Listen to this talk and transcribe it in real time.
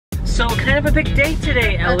So kind of a big day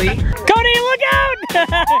today, Ellie. Cody, look out!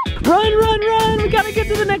 Run, run, run! We gotta get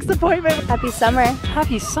to the next appointment. Happy summer.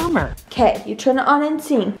 Happy summer. Okay, you turn it on and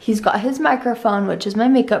sing. He's got his microphone, which is my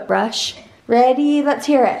makeup brush. Ready? Let's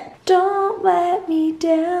hear it. Don't let me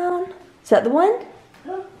down. Is that the one?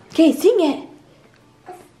 Okay, sing it.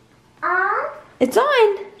 On. It's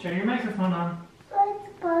on. Turn your microphone on.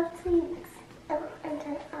 Both things. And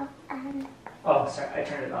turn it off and. Oh, sorry, I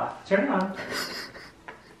turned it off. Turn it on.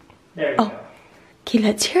 There you go. Okay,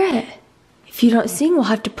 let's hear it. If you don't sing, we'll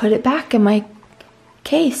have to put it back in my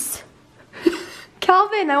case.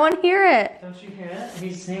 Calvin, I want to hear it. Don't you hear it?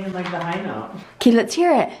 He's singing like the high note. Okay, let's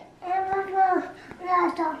hear it.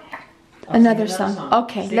 Another song.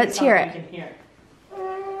 Okay, Sing let's the song hear you it. can hear.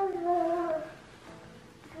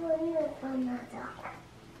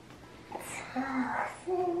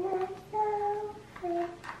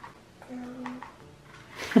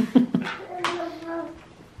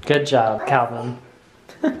 Good job, Calvin.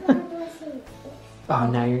 Oh,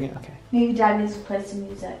 now you're gonna, okay. Maybe Dad needs to play some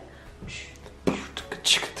music.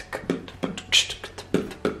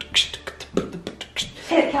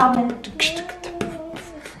 Hit it, Calvin.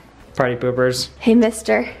 Party poopers. Hey,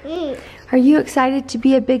 mister. Are you excited to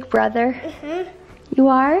be a big brother? You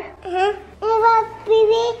are? And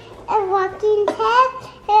baby is walking head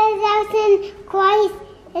and Jackson cries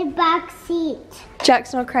in back seat.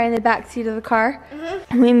 Jackson will cry in the back seat of the car.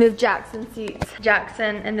 We moved Jackson's seats.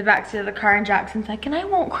 Jackson in the back seat of the car, and Jackson's like, and I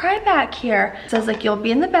won't cry back here. So I was like, you'll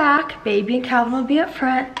be in the back, baby and Calvin will be up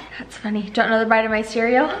front. That's funny. Do you want another bite of my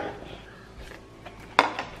cereal?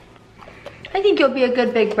 I think you'll be a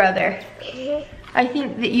good big brother. I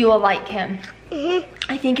think that you will like him.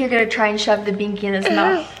 I think you're gonna try and shove the binky in his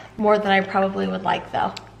mouth more than I probably would like,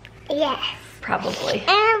 though. Yes. Probably. And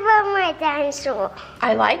I love my dinosaur.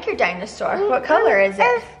 I like your dinosaur. What color is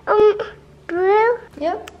it? Blue.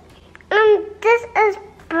 Yep. This is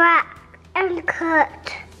black and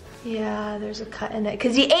cut. Yeah, there's a cut in it.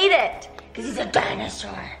 Because he ate it. Because he's a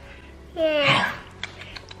dinosaur. Yeah.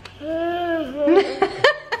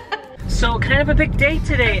 So kind of a big day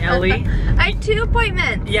today, Ellie. I had 2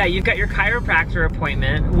 appointments. Yeah, you've got your chiropractor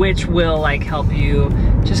appointment, which will like help you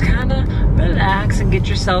just kind of relax and get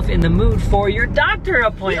yourself in the mood for your doctor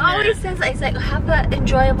appointment. He always says, he's like, have an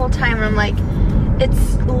enjoyable time. And I'm like,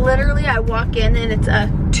 it's literally, I walk in and it's a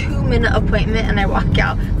 2-minute appointment and I walk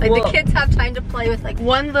out. Like the kids have time to play with like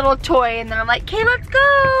one little toy and then I'm like, okay, let's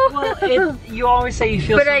go. Well, you always say you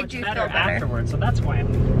feel so much better afterwards, so that's why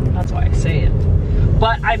I say it.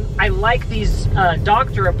 But I like these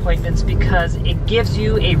doctor appointments because it gives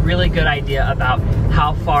you a really good idea about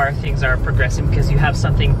how far things are progressing because you have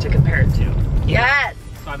something to compare it to. Yes.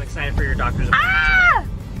 So I'm excited for your doctor's appointment. Ah!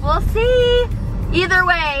 We'll see. Either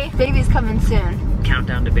way, baby's coming soon.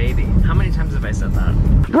 Countdown to baby. How many times have I said that?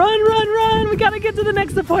 Run, run, run! We gotta get to the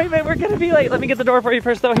next appointment. We're gonna be late. Let me get the door for you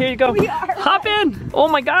first though. Here you go. We are. Hop in. Oh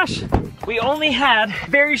my gosh. We only had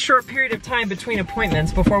a very short period of time between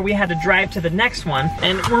appointments before we had to drive to the next one.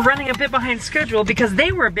 And we're running a bit behind schedule because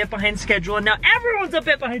they were a bit behind schedule and now everyone's a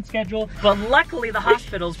bit behind schedule. But luckily the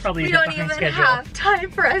hospital's probably a bit behind schedule. We don't even have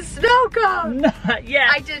time for a snow cone. Not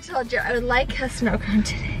yet. I did tell Jared I would like a snow cone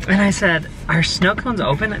today. And I said, are snow cones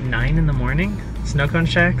open at 9 in the morning? Snow cone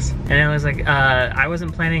shacks? And I was like, I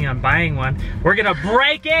wasn't planning on buying one. We're gonna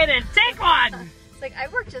break in and take one! Like, I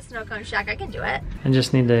worked at Snow Cone Shack, I can do it. I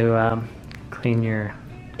just need to clean your,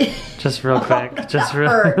 just real quick. Just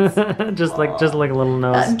just like a little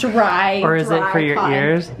nose. Dry. Or is it for your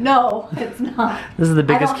ears? No, it's not. This is the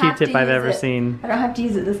biggest Q-tip I've ever seen. I don't have to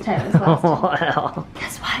use it this time. This last Oh, time. hell.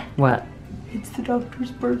 Guess what? What? It's the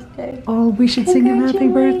doctor's birthday. Oh, we should sing him happy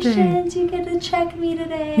birthday. Congratulations, you get to check me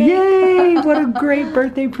today. Yay, what a great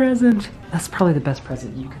birthday present. That's probably the best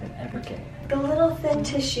present you could have ever get. The little thin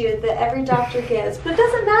tissue that every doctor gives, but it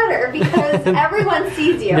doesn't matter because everyone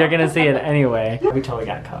sees you. They're gonna see it anyway. We totally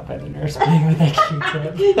got caught by the nurse playing with that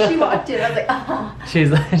Q-tip. She walked in, I was like, oh.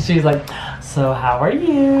 She's like, so how are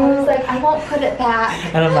you? I was like, I won't put it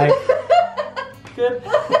back. And I'm like, good.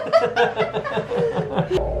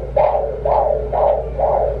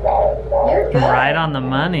 You're good. Right on the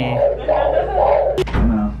money.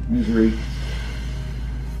 No, usually,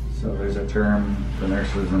 so there's a term for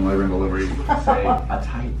nurses in labor and delivery say a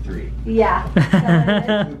tight 3. Yeah.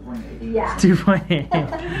 2.8. Yeah.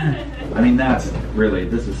 2.8. I mean, that's really,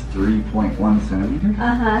 this is 3.1 centimeters.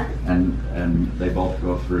 Uh-huh. And they both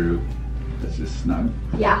go through, it's just snug.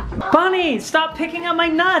 Yeah. Bunny, stop picking up my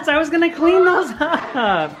nuts. I was gonna clean those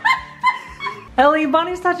up. Ellie,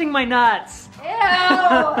 Bunny's touching my nuts. Ew.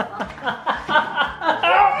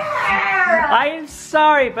 I am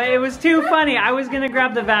sorry, but it was too funny. I was gonna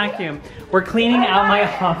grab the vacuum. We're cleaning out my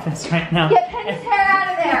office right now. Get Penny's hair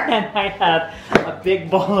out of there. And I had a big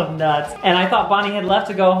bowl of nuts. And I thought Bonnie had left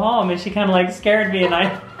to go home, and she kind of like scared me, and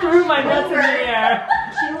I threw my nuts in the air.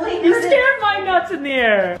 You scared my nuts in the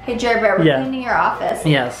air. Hey Jared Bear, we're cleaning your office.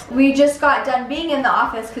 Yes. We just got done being in the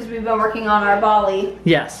office because we've been working on our Bali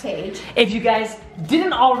page. If you guys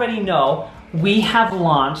didn't already know, we have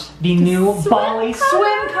launched the new Bali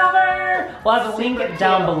swim cover. We'll have a link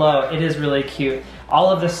down below. It is really cute. All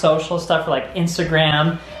of the social stuff for like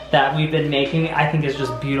Instagram that we've been making, I think is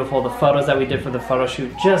just beautiful. The photos that we did for the photo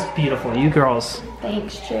shoot, just beautiful. You girls.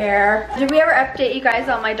 Thanks, Jer. Did we ever update you guys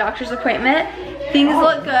on my doctor's appointment? Things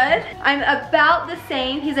look good. I'm about the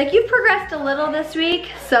same. He's like, you've progressed a little this week.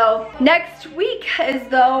 So next week is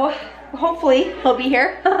though, hopefully he'll be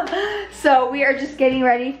here. So we are just getting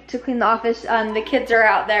ready to clean the office. The kids are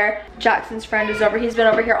out there. Jackson's friend is over. He's been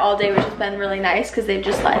over here all day, which has been really nice because they've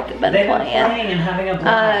just like been playing and having a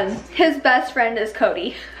blast. His best friend is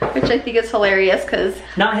Cody, which I think is hilarious because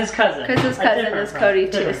not his cousin. Because his cousin is Cody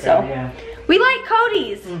too. So. Yeah. We like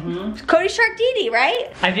Cody's. Cody Shark Dee,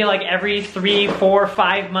 right? I feel like every 3, 4,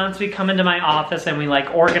 5 months we come into my office and we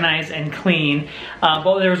like organize and clean.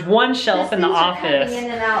 But there's one shelf in the office. Coming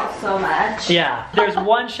in and out so much. Yeah, there's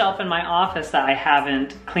one shelf in my office that I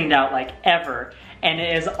haven't cleaned out like ever. And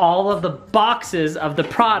it is all of the boxes of the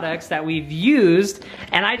products that we've used.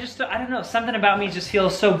 And I don't know, something about me just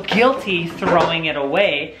feels so guilty throwing it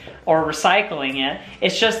away or recycling it.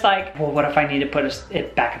 It's just like, well, what if I need to put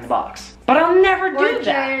it back in the box? But I'll never do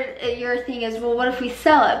that. Your thing is, well, what if we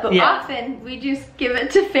sell it? But often we just give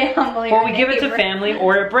it to family. Well, we give it to family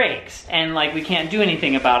or it breaks. And like, we can't do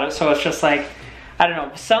anything about it. So it's just like, I don't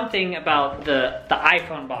know, something about the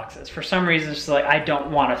iPhone boxes. For some reason, it's just like, I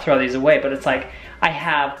don't want to throw these away. But it's like, I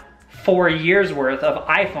have 4 years worth of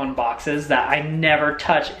iPhone boxes that I never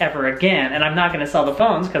touch ever again. And I'm not going to sell the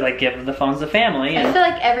phones because I give the phones to family. I feel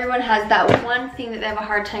like everyone has that one thing that they have a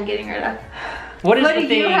hard time getting rid of. What is the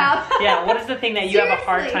thing? You have? Yeah, what is the thing that you have a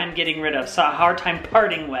hard time getting rid of? So a hard time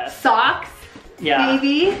parting with? Socks? Yeah.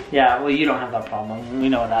 Maybe? Yeah, well, you don't have that problem. We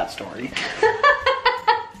know that story.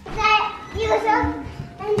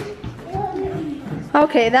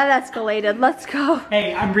 Okay, that escalated. Let's go.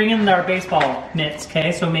 Hey, I'm bringing our baseball mitts,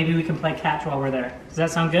 okay? So maybe we can play catch while we're there. Does that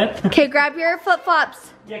sound good? Okay, grab your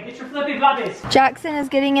flip-flops. Yeah, get your flippy floppies. Jackson is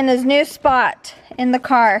getting in his new spot in the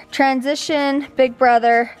car. Transition, big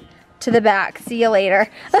brother, to the back. See you later.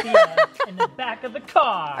 See ya in the back of the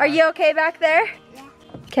car. Are you okay back there? Yeah.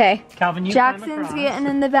 Okay. Calvin, you Jackson's getting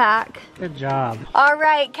in the back. Good job. All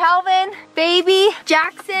right, Calvin, baby,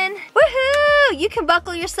 Jackson. Woohoo! You can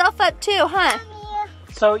buckle yourself up too, huh?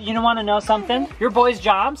 So you want to know something? Your boy's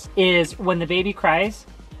jobs is when the baby cries,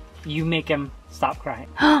 you make him stop crying.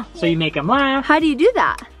 So you make him laugh. How do you do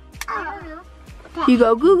that? I don't know. You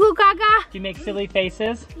go goo goo gaga? Do you make silly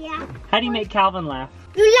faces? Yeah. How do you make Calvin laugh?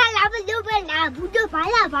 What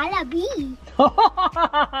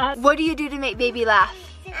do you do to make baby laugh?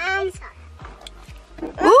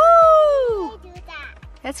 Ooh!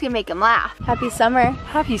 That's gonna make him laugh. Happy summer.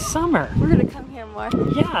 Happy summer. We're gonna come here more.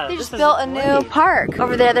 Yeah. They just built a new park.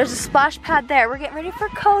 Over there, there's a splash pad there. We're getting ready for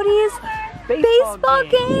Cody's baseball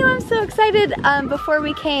game. I'm so excited. Before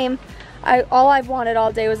we came, all I've wanted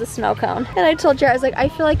all day was a snow cone. And I told Jared, I was like, I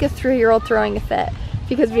feel like a 3-year-old throwing a fit.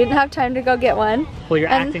 Because we didn't have time to go get one. Well, you're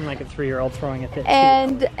acting like a 3-year-old throwing a fit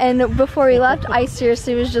too. And before we left, I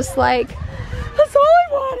seriously was just like, that's all I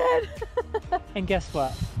wanted. And guess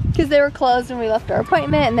what? Because they were closed when we left our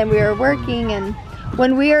appointment, and then we were working, and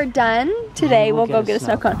when we are done today, we'll go get a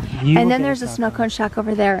snow cone. And then there's a snow cone shack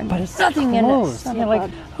over there, and but it's nothing closed. in it. Yeah,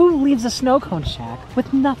 like, who leaves a snow cone shack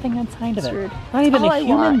with nothing inside of it? Rude. Not even a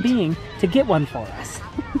human being to get one for us.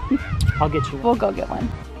 I'll get you one. We'll go get one.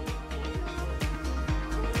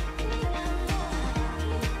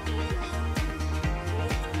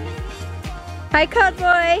 Hi, Code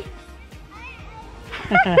Boy.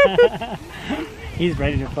 He's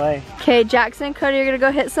ready to play. Okay, Jackson and Cody are gonna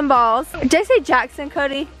go hit some balls. Did I say Jackson,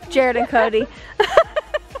 Cody? Jared and Cody.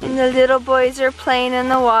 And the little boys are playing in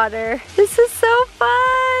the water. This is so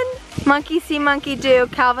fun. Monkey see, monkey do.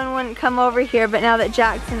 Calvin wouldn't come over here, but now that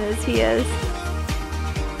Jackson is, he is.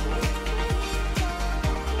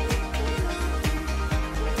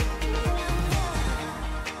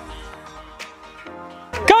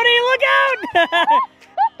 Cody, look out!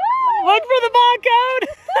 Look for the ball, Code!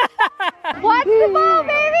 Watch the ball,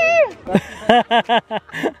 baby!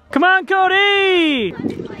 Come on, Cody!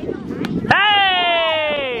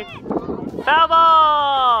 Hey! Foul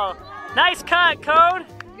ball! Nice cut, Code!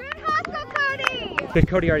 Good hustle, Cody! Did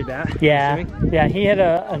Cody already bat? Yeah, yeah, he hit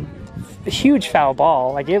a a huge foul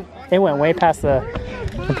ball. Like it went way past the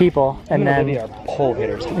people, and then they are pole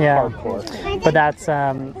hitters, yeah, hardcore. but that's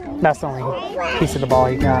the only piece of the ball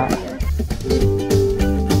he got.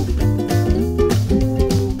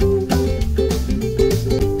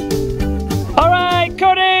 All right,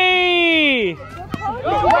 Cody!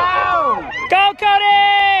 Wow! Go,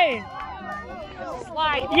 Cody!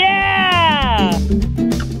 Slide. Yeah!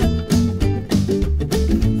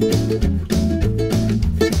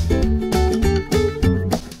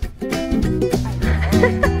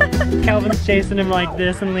 Calvin's chasing him like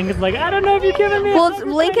this, and Lincoln's like, I don't know if you're giving me. Well,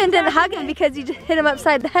 Lincoln didn't hug him because he just hit him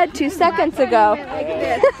upside the head 2 seconds ago.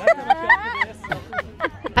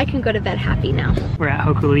 I can go to bed happy now. We're at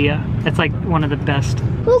Hokulia. It's like one of the best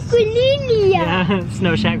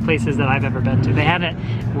snow shack places that I've ever been to. They had it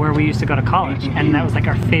where we used to go to college, and that was like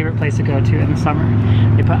our favorite place to go to in the summer.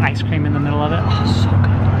 They put ice cream in the middle of it. Oh, so good.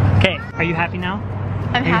 Okay, are you happy now?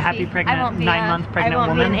 I'm Are you happy pregnant, I won't be 9-month pregnant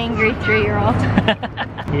woman? I won't be an angry 3-year-old.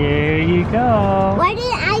 Here you go. Why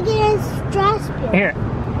did I get a stress ball? Here.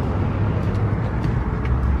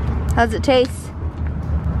 How's it taste?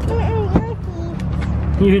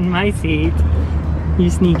 You in my seat. You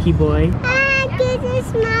sneaky boy. Ah, this is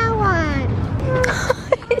small one.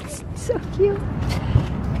 It's so cute.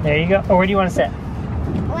 There you go. Or where do you want to sit?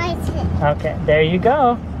 What's it? Okay, there you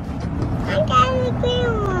go. I got a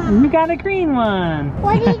green one. You got a green one.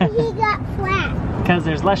 What did he got flat? Because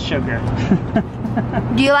there's less sugar.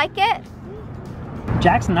 Do you like it?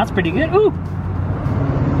 Jackson, that's pretty good. Ooh.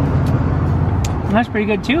 That's pretty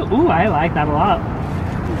good too. Ooh, I like that a lot.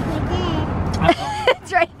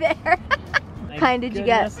 It's right there. What kind did you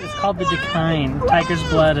get? It's called the Decline. Tiger's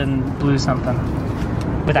blood and blue something.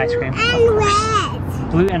 With ice cream. And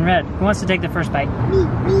red. Blue and red. Who wants to take the first bite? Me.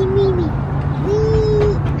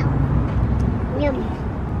 Yum.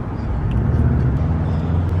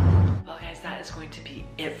 Well guys, that is going to be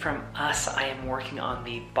it from us. I am working on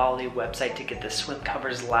the Bali website to get the swim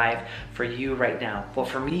covers live for you right now. Well,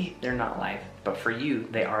 for me, they're not live, but for you,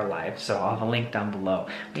 they are live, so I'll have a link down below.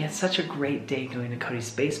 We had such a great day going to Cody's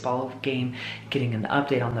baseball game, getting an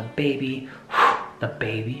update on the baby. Whew, the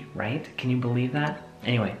baby, right? Can you believe that?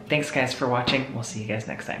 Anyway, thanks guys for watching. We'll see you guys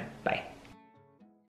next time. Bye.